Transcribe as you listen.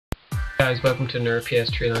guys, welcome to another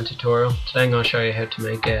PS3 Line tutorial. Today I'm going to show you how to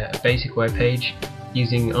make a basic web page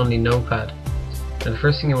using only Notepad. And the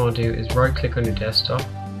first thing you want to do is right click on your desktop,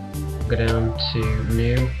 go down to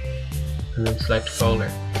new and then select folder.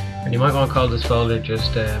 And you might want to call this folder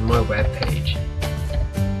just my web page.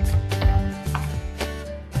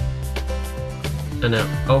 And now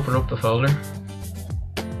open up the folder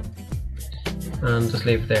and just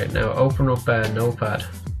leave it there. Now open up Notepad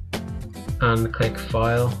and click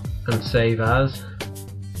file and save as,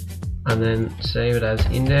 and then save it as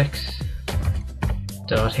index.html,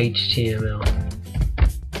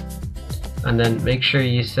 and then make sure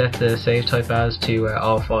you set the save type as to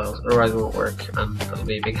all files, otherwise it won't work and it'll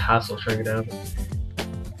be a big hassle trying it out.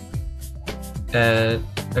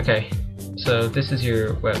 Okay, so this is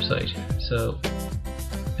your website, so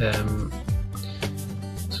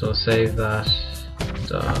save that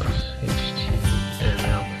 .html.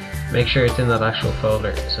 Make sure it's in that actual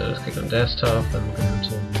folder, so just click on desktop and go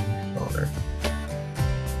into new folder.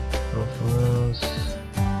 All files.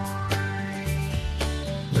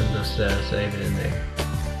 And then just save it in there.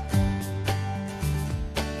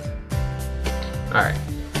 Alright,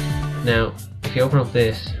 now if you open up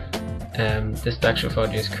this, this actual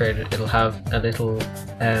folder is created, it'll have a little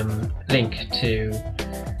link to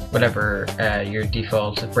whatever your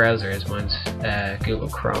default browser is. Mine's Google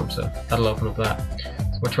Chrome, so that'll open up that.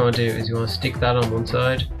 So what you want to do is you want to stick that on one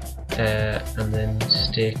side and then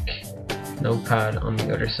stick Notepad on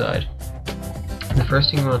the other side. And the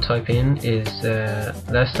first thing you want to type in is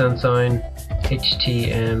 $sign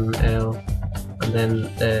HTML and then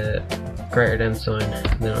the greater than sign,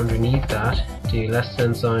 and then underneath that do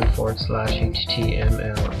 $sign /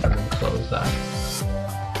 HTML and then close that.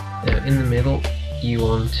 Now in the middle you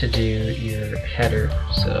want to do your header,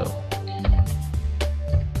 so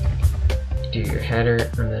do your header,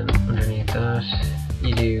 and then underneath that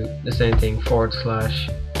you do the same thing /.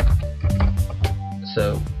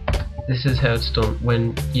 So this is how it's done.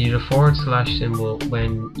 When you do the / symbol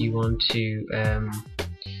when you want to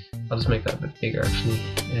I'll just make that a bit bigger actually.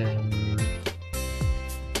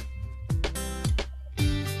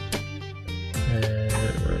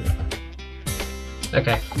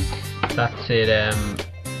 Okay, that's it,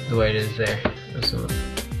 the way it is there.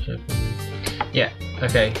 Yeah,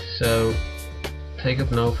 okay, so take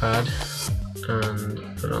up Notepad and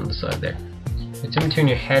put it on the side there. It's in between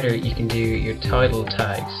your header, you can do your title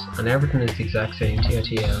tags, and everything is the exact same,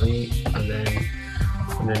 title, and then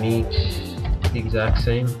underneath the exact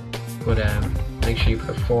same, but make sure you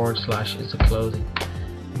put a / as the closing.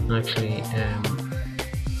 And actually,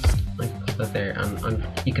 that there, and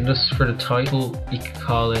you can just, for the title you can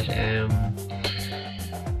call it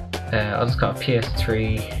I'll just call it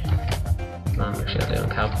PS3 Land. Actually I'll do it in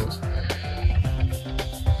capitals,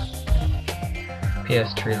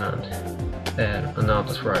 PS3 Land, and I'll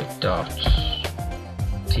just write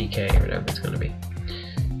 .tk or whatever it's going to be.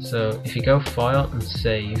 So if you go file and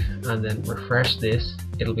save and then refresh this,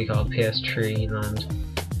 it'll be called PS3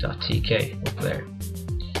 Land.tk up there.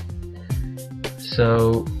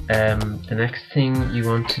 So the next thing you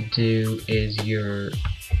want to do is your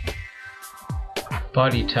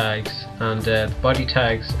body tags, and the body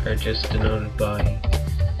tags are just denoted by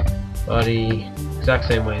body, exact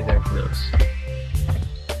same way as everything else,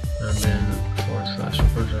 and then / in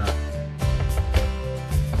front of that.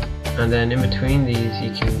 And then in between these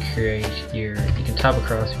you can create you can tab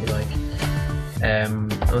across if you like. I'm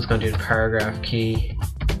just going to do the paragraph key.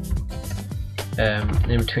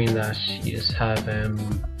 In between that you just have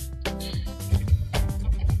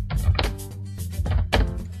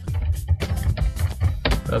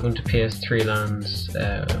welcome to PS3 Land's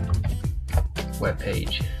web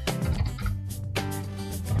page,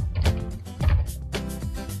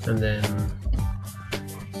 and then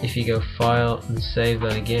if you go file and save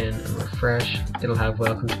that again and refresh, it'll have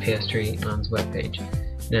welcome to PS3 Land's web page.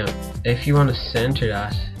 Now if you want to center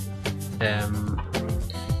that,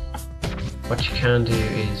 what you can do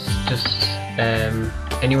is just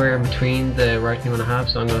anywhere in between the writing you want to have.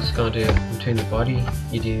 So I'm just going to do it between the body,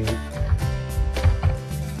 you do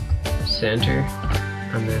center,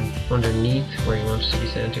 and then underneath where you want it to be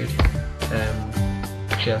centered,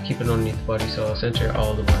 actually I'll keep it underneath the body, so I'll center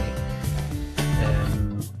all the body.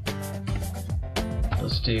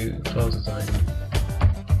 Let's do close design,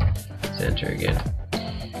 center again,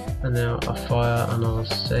 and now I'll file and I'll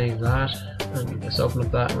save that. And just open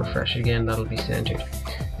up that and refresh it again, that'll be centered.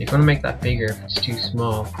 If you want to make that bigger, if it's too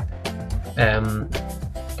small,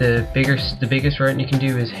 the biggest writing you can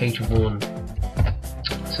do is H1.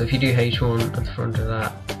 So if you do H1 at the front of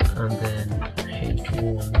that, and then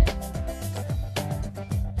H1,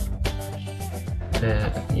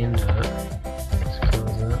 at the end of that, let's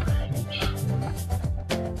close that,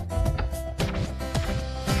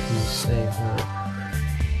 and save that.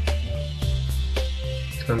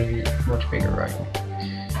 It's going to be much bigger writing.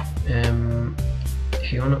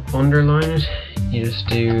 If you want to underline it, you just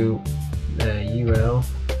do UL.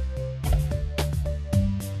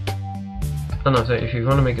 Oh no, sorry, if you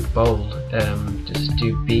want to make it bold, just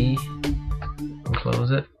do B and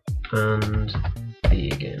close it, and B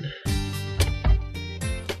again.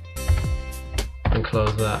 And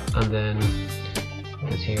close that, and then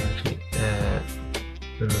it's here actually.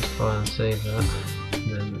 Then this file and save that,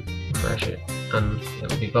 and then refresh it, and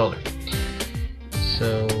it'll be bolder.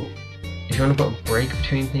 So if you want to put a break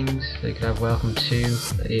between things, so you could have welcome to,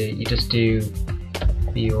 you just do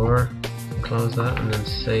BR, and close that, and then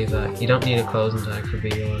save that. You don't need a closing tag for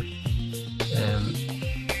BR.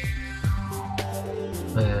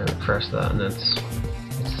 Refresh that, and then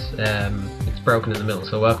it's broken in the middle.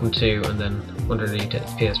 So welcome to, and then underneath it,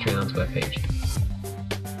 it's PS3 Land's webpage.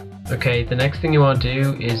 Okay, the next thing you want to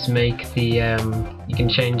do is make the you can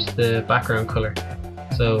change the background color.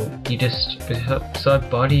 So you just beside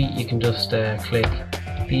body, you can just click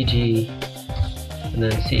BG and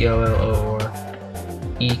then COLOR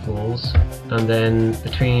equals, and then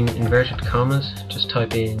between inverted commas just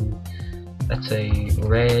type in, let's say,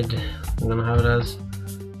 red. I'm gonna have it as,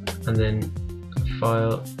 and then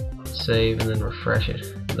file, save, and then refresh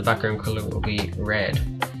it. The background color will be red.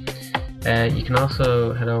 You can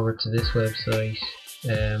also head over to this website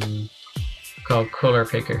called Color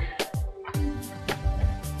Picker.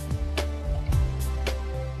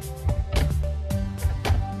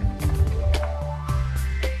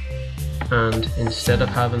 And instead of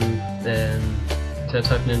having instead of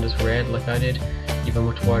typing in just red like I did, you have a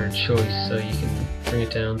much wider choice, so you can bring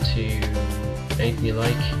it down to anything you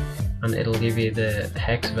like, and it'll give you the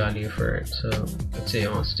hex value for it. So let's say I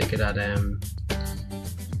want to stick it at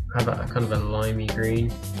have a kind of a limey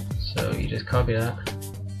green, so you just copy that,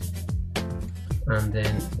 and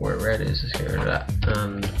then where red is, just get rid of that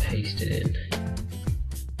and paste it in,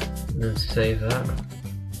 and then save that,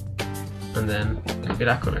 and then it'll be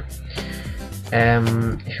that color.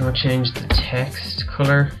 If you want to change the text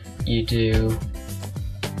color, you do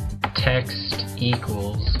text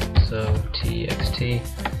equals, so TXT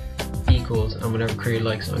equals, and whatever color you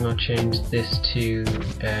like. So I'm going to change this to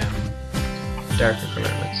darker color,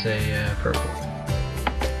 let's say purple.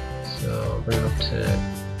 So I'll bring it up to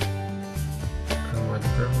where the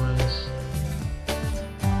purple is,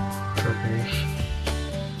 purplish,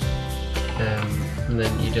 and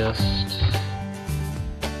then you just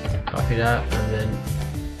copy that, and then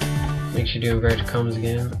make sure you do inverted commas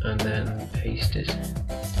again, and then paste it,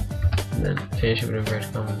 and then finish it with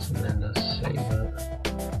inverted commas, and then just save that,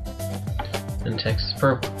 and text is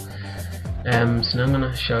purple. So now I'm going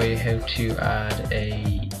to show you how to add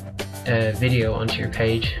a video onto your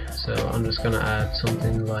page. So I'm just going to add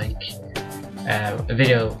something like a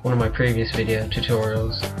video, one of my previous video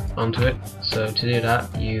tutorials, onto it. So to do that,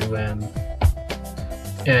 you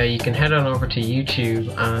can head on over to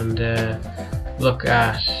YouTube and look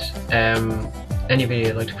at any video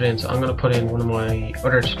you'd like to put in. So I'm going to put in one of my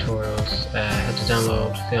other tutorials, how to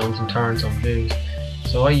download films and torrents on Booz.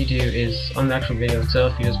 So all you do is, on the actual video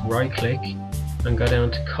itself, you just right click and go down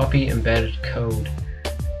to copy embedded code,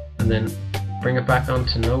 and then bring it back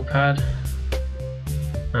onto Notepad,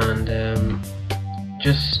 and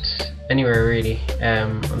just anywhere really.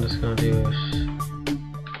 I'm just going to do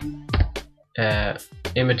it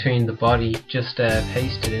in between the body, just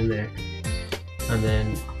paste it in there, and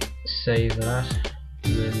then save that,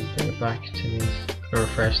 and then bring it back to this and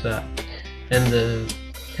refresh that. Then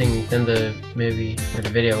the movie or the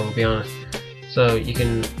video will be on it. So you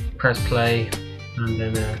can press play, and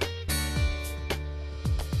then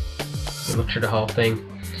look through the whole thing.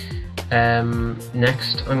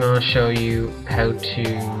 Next, I'm going to show you how to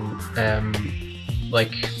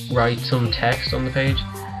like write some text on the page.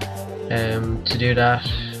 To do that,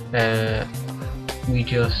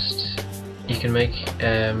 you can make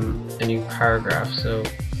a new paragraph. So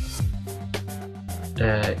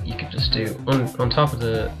you could just do on top of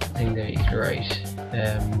the thing there, you could write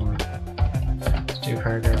let's do a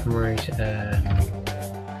paragraph and write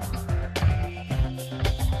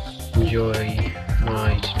enjoy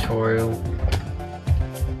my tutorial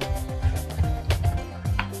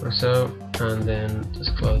or so, and then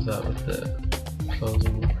just close that with the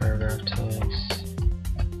closing paragraph tags.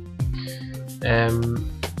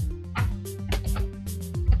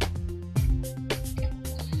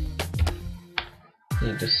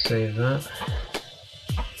 You just save that,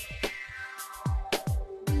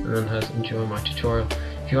 and then it has enjoy my tutorial.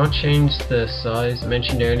 If if you want to change the size, I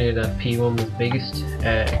mentioned earlier that P1 was the biggest.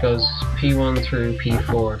 It goes P1 through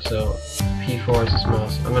P4, so P4 is the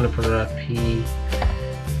smallest. I'm going to put it at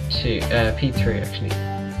P3 actually.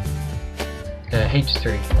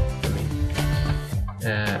 H3, I mean.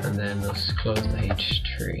 And then let's close the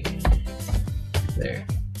H3 there.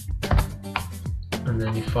 And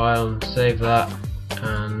then you file and save that,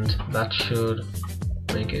 and that should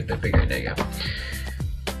make it a bit bigger. There you go.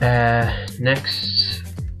 Next,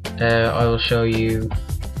 I will show you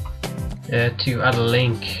to add a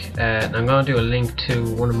link. I'm going to do a link to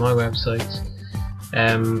one of my websites.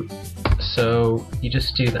 So you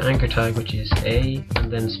just do the anchor tag, which is A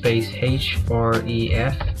and then space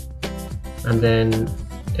href and then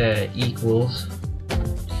equals,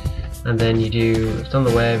 and then you do, if it's on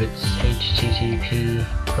the web, it's http://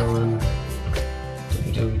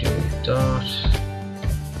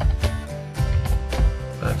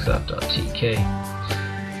 dot.tk.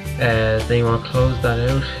 Then you want to close that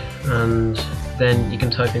out, and then you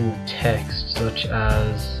can type in text such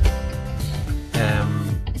as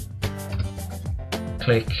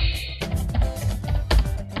click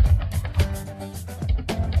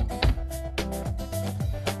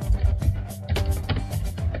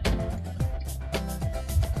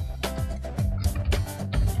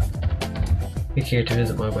here to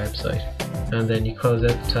visit my website, and then you close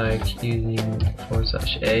out the tag using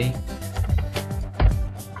 /A,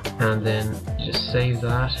 and then you just save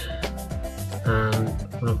that and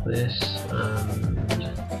open up this and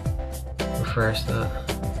refresh that.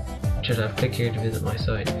 It should have click here to visit my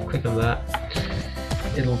site. If you click on that,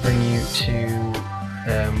 it'll bring you to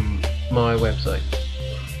my website,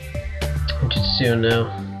 which is soon now.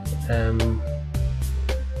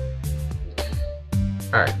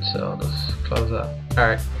 Alright, so I'll just close that.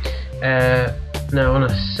 Alright, now I want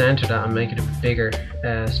to center that and make it a bit bigger,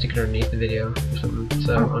 stick it underneath the video or something.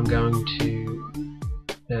 So I'm going to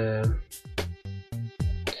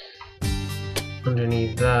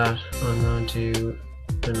underneath that I'm going to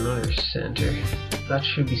another center. That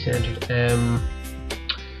should be centered. Yeah,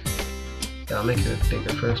 I'll make it a bit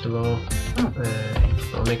bigger first of all.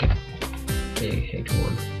 I'll make it big,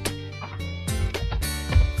 H1.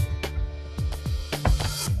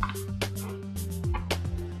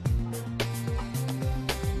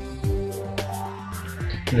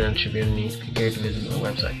 And then it should be underneath, click here to visit my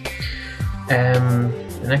website.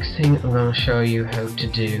 The next thing I'm going to show you how to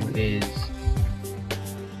do is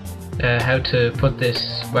how to put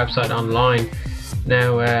this website online.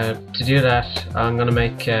 Now to do that, I'm going to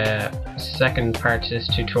make a second part to this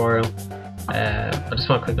tutorial. I just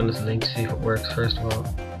want to click on this link to see if it works first of all.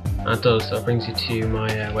 And it does, so it brings you to my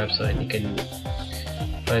website, and you can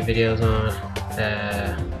buy videos on it,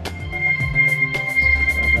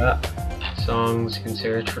 like that. Songs, you can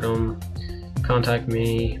search for them, contact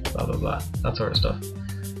me, blah blah blah, that sort of stuff.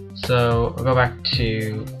 So I'll go back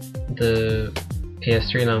to the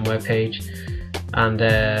PS3 Land webpage, and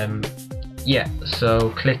yeah, so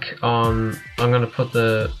click on, I'm going to put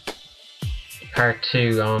the part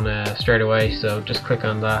 2 on straight away, so just click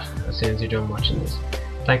on that as soon as you're done watching this.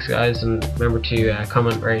 Thanks guys, and remember to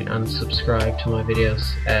comment, rate and subscribe to my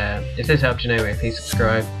videos. If this helped you in any way, please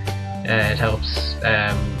subscribe. It helps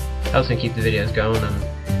me keep the videos going and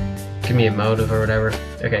give me a motive or whatever.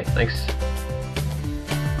 Okay, thanks.